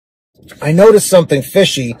I noticed something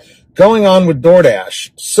fishy going on with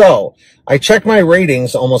DoorDash. So I check my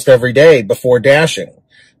ratings almost every day before dashing.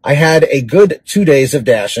 I had a good 2 days of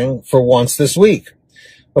dashing for once this week.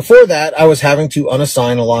 Before that, I was having to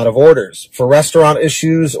unassign a lot of orders for restaurant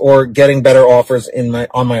issues or getting better offers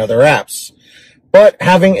on my other apps. But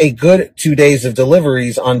having a good 2 days of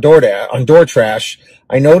deliveries on DoorDash,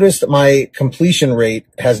 I noticed my completion rate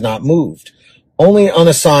has not moved. Only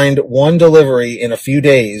unassigned one delivery in a few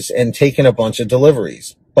days and taken a bunch of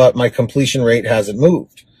deliveries, but my completion rate hasn't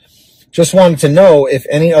moved. Just wanted to know if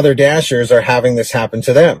any other Dashers are having this happen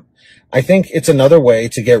to them. I think it's another way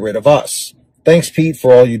to get rid of us. Thanks, Pete,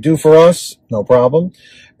 for all you do for us. No problem.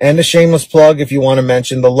 And a shameless plug, if you want to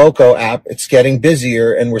mention the Loco app, it's getting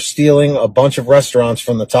busier and we're stealing a bunch of restaurants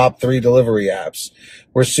from the top 3 delivery apps.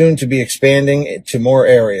 We're soon to be expanding to more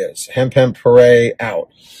areas. Hemp Hooray out.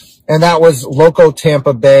 And that was Loco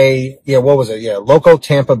Tampa Bay. Yeah, what was it? Yeah,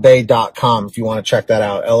 LocoTampaBay.com if you want to check that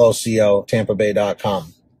out. LOCO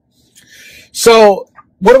TampaBay.com. So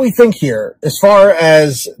what do we think here as far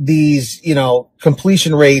as these,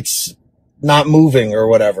 completion rates not moving or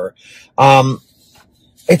whatever?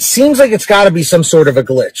 It seems like it's got to be some sort of a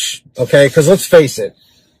glitch, okay? Because let's face it,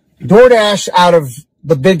 DoorDash out of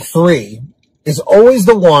the big 3 is always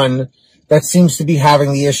the one that seems to be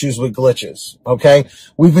having the issues with glitches, okay?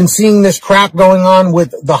 We've been seeing this crap going on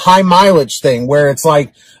with the high mileage thing where it's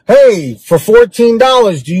like, hey, for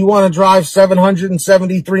 $14, do you want to drive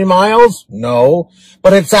 773 miles? No,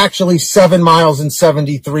 but it's actually 7 miles and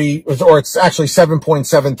 73, or it's actually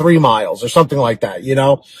 7.73 miles or something like that,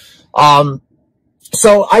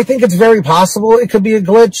 So I think it's very possible it could be a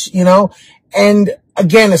glitch, and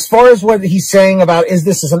again, as far as what he's saying about, is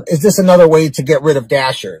this another way to get rid of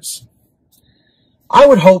Dashers? I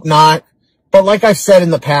would hope not. But like I've said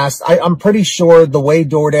in the past, I'm pretty sure the way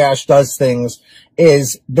DoorDash does things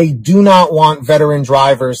is they do not want veteran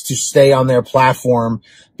drivers to stay on their platform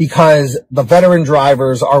because the veteran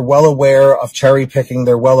drivers are well aware of cherry picking.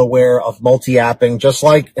 They're well aware of multi-apping, just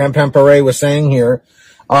like Hooray was saying here.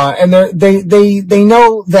 And they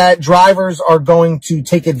know that drivers are going to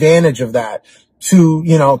take advantage of that to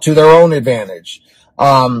their own advantage.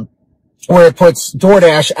 Where it puts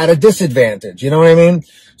DoorDash at a disadvantage. You know what I mean?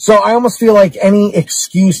 So I almost feel like any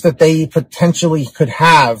excuse that they potentially could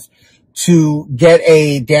have to get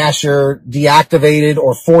a Dasher deactivated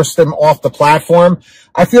or force them off the platform,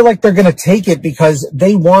 I feel like they're going to take it because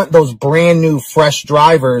they want those brand new, fresh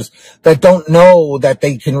drivers that don't know that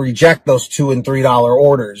they can reject those $2 and $3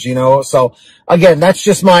 orders, So again, that's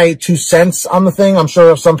just my 2 cents on the thing. I'm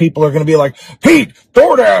sure some people are going to be like, Pete,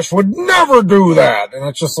 DoorDash would never do that. And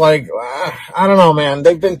it's just like, I don't know, man.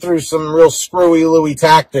 They've been through some real screwy-Louie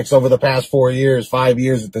tactics over the past 4 years, 5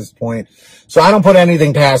 years at this point. So I don't put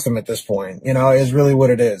anything past them at this point, is really what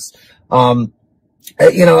it is. We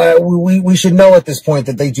should know at this point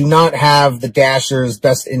that they do not have the Dashers'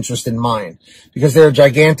 best interest in mind because they're a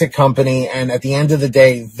gigantic company. And at the end of the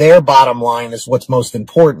day, their bottom line is what's most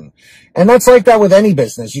important. And that's like that with any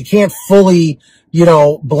business. You can't fully,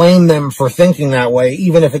 blame them for thinking that way,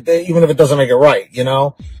 even if it doesn't make it right,